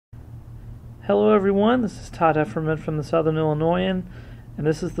Hello everyone, this is Todd Hefferman from the Southern Illinoisan, and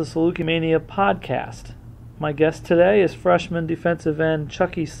this is the Salukimania podcast. My guest today is freshman defensive end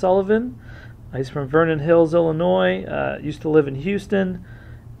Chucky Sullivan. He's from Vernon Hills, Illinois, used to live in Houston,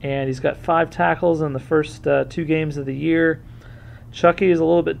 and he's got 5 tackles in the first 2 games of the year. Chucky is a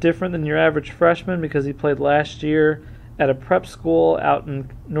little bit different than your average freshman because he played last year at a prep school out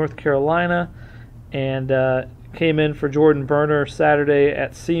in North Carolina, and came in for Jordan Berner Saturday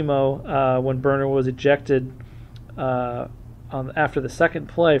at SEMO when Berner was ejected after the second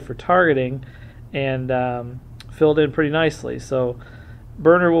play for targeting, and filled in pretty nicely. So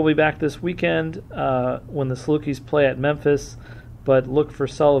Berner will be back this weekend when the Salukis play at Memphis, but look for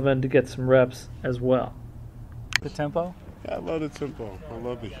Sullivan to get some reps as well. The tempo? Yeah, I love the tempo. I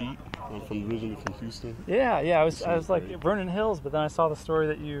love the heat. I'm originally from Houston. Yeah. I was like Vernon Hills, but then I saw the story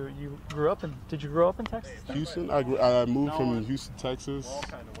that you grew up in. Did you grow up in Texas? Houston. I moved from Houston, Texas,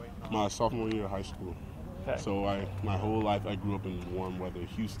 my sophomore year of high school. Okay. So my whole life I grew up in warm weather.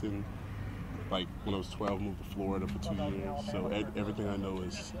 Houston, like when I was 12, moved to Florida for 2 years. So everything I know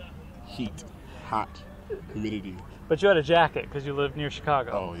is heat, hot, humidity. But you had a jacket because you lived near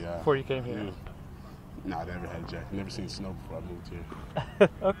Chicago. Oh yeah. Before you came here. Yeah. No, I never had a jacket. Never seen snow before I moved here.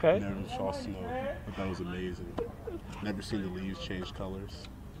 Okay. Never saw snow, but that was amazing. Never seen the leaves change colors.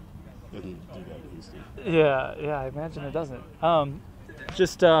 Doesn't do that in Houston. Yeah, I imagine it doesn't.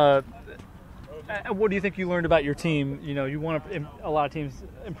 What do you think you learned about your team? You know, a lot of teams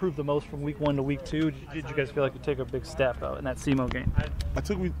improve the most from week 1 to week 2. Did you guys feel like you took a big step in that SEMO game? I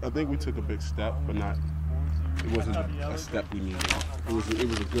think we took a big step, but it wasn't a step we needed. It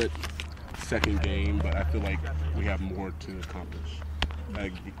was a good second game, but I feel like we have more to accomplish.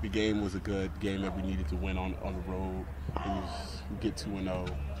 The game was a good game that we needed to win on the road. We get 2-0.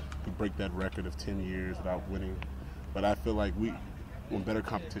 We break that record of 10 years without winning. But I feel like when better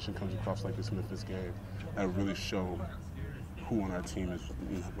competition comes across like this Memphis game, that really show who on our team is,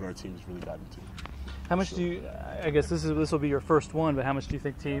 what our team has really gotten to. How much do you? I guess this will be your first one, but how much do you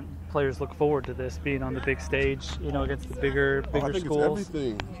think team players look forward to this being on the big stage? Against the bigger I think schools. It's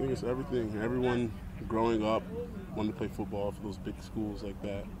everything. I think it's everything. Everyone growing up wanted to play football for those big schools like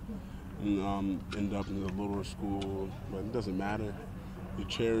that, and end up in a littler school. But it doesn't matter. You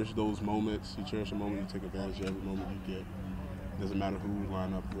cherish those moments. You cherish the moment. You take advantage of every moment you get. It doesn't matter who we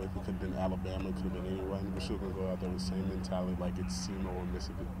line up with. It could have been Alabama. It could have been anyone. We're still going to go out there with the same mentality like it's SEMO or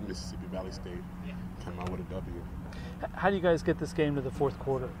Mississippi Valley State. Come out with a W. How do you guys get this game to the fourth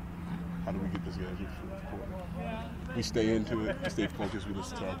quarter? How do we get this game to the fourth quarter? We stay into it. We stay focused. We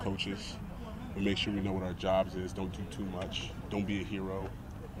listen to our coaches. We make sure we know what our jobs is. Don't do too much. Don't be a hero.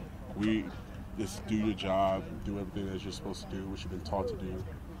 We just do your job. Do everything that you're supposed to do, what you've been taught to do.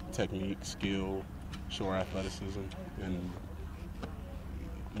 Technique, skill, show our athleticism, and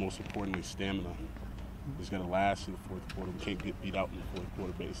most importantly, stamina. It's got to last in the fourth quarter. We can't get beat out in the fourth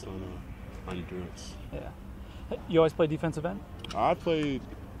quarter based on endurance. Yeah. You always play defensive end? I played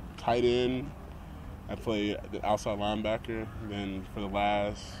tight end. I played the outside linebacker. Then for the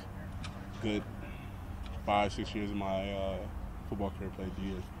last good 5-6 years of my football career, I played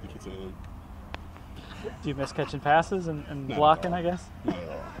defensive end. Do you miss catching passes and Not blocking, I guess? Not at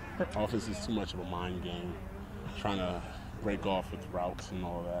all. Offense is too much of a mind game. Trying to break off with routes and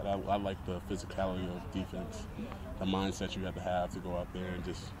all of that. I like the physicality of defense, the mindset you have to go out there and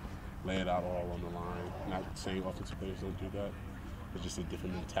just lay it out all on the line. Not saying offensive players don't do that, but just a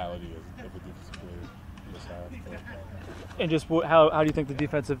different mentality of a defensive player on the side. And just how do you think the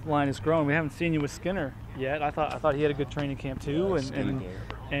defensive line has grown? We haven't seen you with Skinner yet. I thought he had a good training camp too,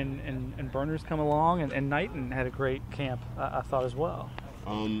 and Berner's come along, and Knighton had a great camp. I thought as well.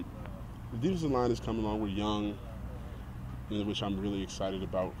 The defensive line is coming along. We're young, which I'm really excited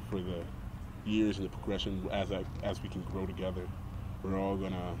about for the years and the progression as we can grow together. We're all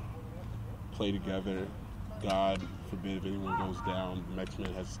gonna play together. God forbid if anyone goes down, the next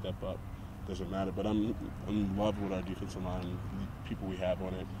man has to step up. Doesn't matter. But I'm in love with our defensive line, the people we have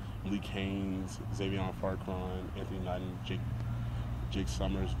on it. Malik Haynes, Xavier Farquhar, Anthony Knighton, Jake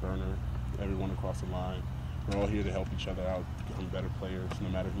Summers, Berner, everyone across the line. We're all here to help each other out, become better players, no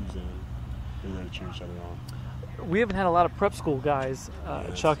matter who's in. We're there to cheer each other on. We haven't had a lot of prep school guys,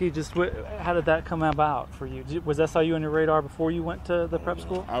 Yes. Chucky. How did that come about for you? Was SIU on your radar before you went to the prep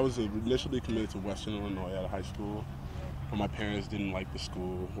school? I was initially committed to Western Illinois out of high school, but my parents didn't like the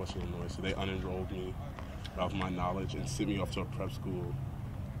school, Western Illinois, so they unenrolled me without my knowledge and sent me off to a prep school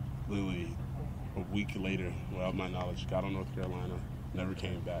literally a week later without my knowledge. Got on North Carolina, never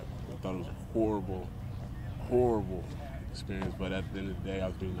came back. I thought it was a horrible experience, but at the end of the day, I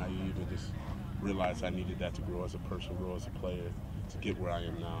was being naive and just realized I needed that to grow as a person, grow as a player, to get where I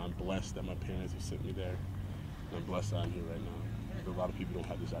am now. I'm blessed that my parents have sent me there. And I'm blessed that I'm here right now. A lot of people don't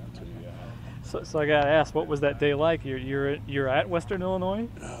have this opportunity I have. So I gotta ask, what was that day like? You're at Western Illinois,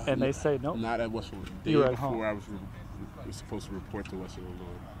 and they say no. Not at Western. The day before I was supposed to report to Western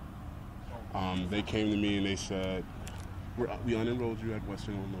Illinois, they came to me and they said, "We unenrolled you at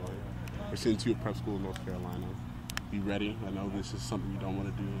Western Illinois. We're sending you to a prep school in North Carolina. Be ready. I know this is something you don't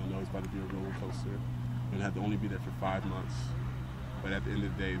want to do. I know it's about to be a roller coaster. And had to only be there for 5 months, but at the end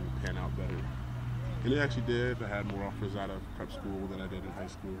of the day, it would pan out better." And it actually did. I had more offers out of prep school than I did in high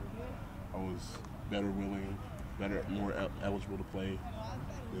school. I was better willing, more eligible to play.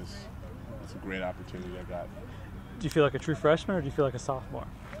 It's a great opportunity I got. Do you feel like a true freshman, or do you feel like a sophomore?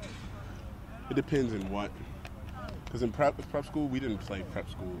 It depends on what. Because in prep school, we didn't play prep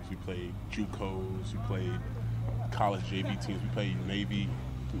schools. We played JUCOs. We played college JV teams. We played Navy,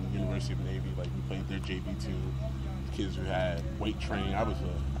 University of Navy. Like, we played their JV team. Kids who had weight training. I was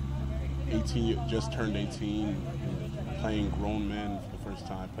 18, just turned 18, playing grown men for the first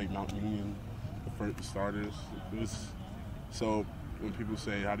time. Played Mount Union, the first starters. So when people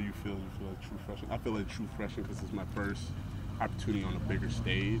say, "How do you feel?" You feel like a true freshman. I feel like a true freshman because it's my first opportunity on a bigger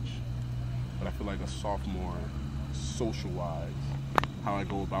stage. But I feel like a sophomore, social-wise, how I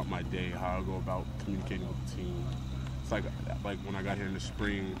go about my day, how I go about communicating with the team. It's like when I got here in the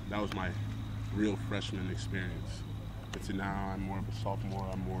spring, that was my real freshman experience. But to now, I'm more of a sophomore.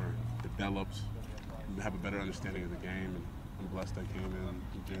 I'm more developed, have a better understanding of the game, and I'm blessed I came in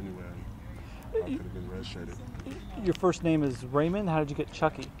January. I could have been redshirted. Your first name is Raymond. How did you get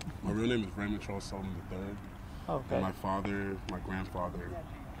Chucky? My real name is Raymond Charles Sullivan III. Oh, okay. And my father, my grandfather,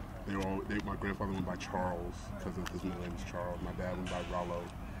 my grandfather went by Charles because of his middle name is Charles. My dad went by Rollo.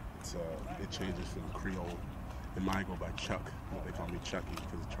 It changes from Creole. And mine go by Chuck. They call me Chucky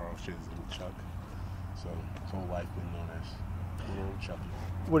because Charles changes into Chuck. So his whole life been known as little Chucky.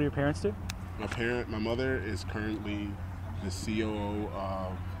 What do your parents do? My mother is currently the COO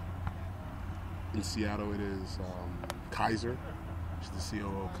of, in Seattle, it is Kaiser. She's the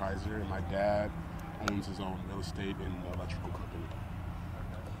COO of Kaiser. And my dad owns his own real estate and electrical company.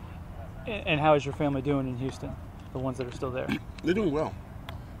 And how is your family doing in Houston, the ones that are still there? They're doing well.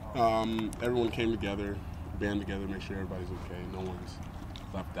 Everyone came together, band together, make sure everybody's okay. No one's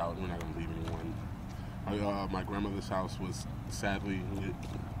left out. We're not going to leave anyone. My grandmother's house was sadly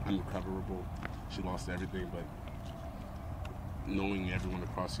unrecoverable. She lost everything, but knowing everyone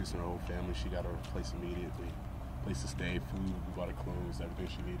across Houston, her whole family, she got her place immediately. Place to stay, food, we bought her clothes, everything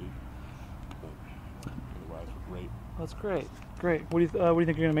she needed. But otherwise, we're great. That's great. Great. What do you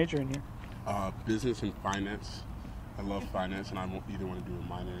think you're going to major in here? Business and finance. I love finance, and I either want to do a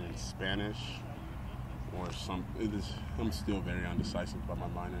minor in Spanish or I'm still very undecisive about my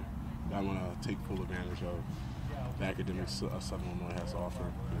minor. I want to take full advantage of the academics Southern Illinois has to offer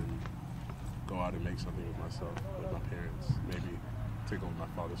and go out and make something of myself with my parents. Maybe take over my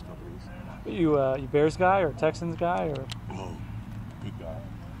father's companies. You Bears guy or Texans guy or? Oh, good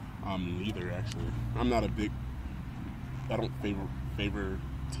guy. Neither actually. I'm not I don't favor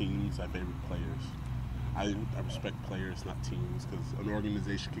teams. I favor players. I respect players, not teams, because an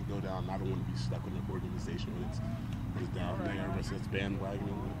organization can go down. I don't want to be stuck with an organization when it's down there. It's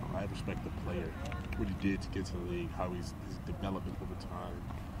bandwagoning. I respect the player, what he did to get to the league, how his development over time.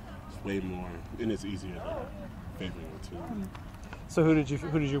 It's way more, and it's easier than favoring a team. So who did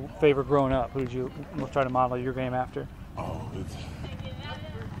you favor growing up? Who did you try to model your game after? Oh,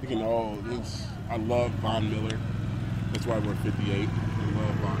 I love Von Miller. That's why I wear 58. I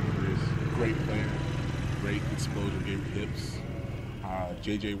love Von Miller. He's a great player. Great explosion, game hips.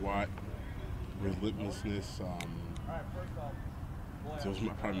 J.J. Watt, relentlessness. Those are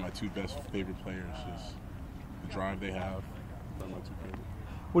probably my two best favorite players. Just the drive they have. Probably my two favorite.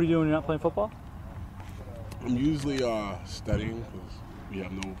 What are you doing when you're not playing football? I'm usually studying because we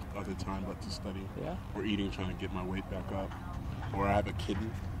have no other time but to study. Yeah. Or eating, trying to get my weight back up. Or I have a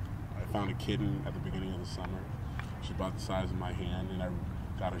kitten. I found a kitten at the beginning of the summer. She's about the size of my hand, and I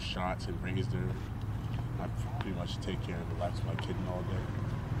got her shots and raised her. I pretty much take care and relax my kitten all day.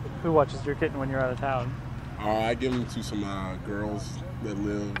 Who watches your kitten when you're out of town? I give them to some girls that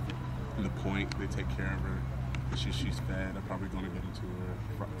live in the Point. They take care of her. She's fed. I'm probably going to give them to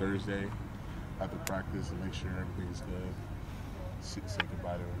her Thursday after practice and make sure everything's good. Say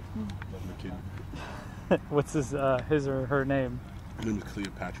goodbye to her. Love the kitten. What's his or her name? Her name is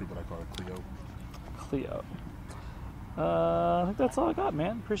Cleopatra, but I call her Cleo. Cleo. I think that's all I got,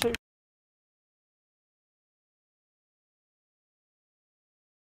 man. Appreciate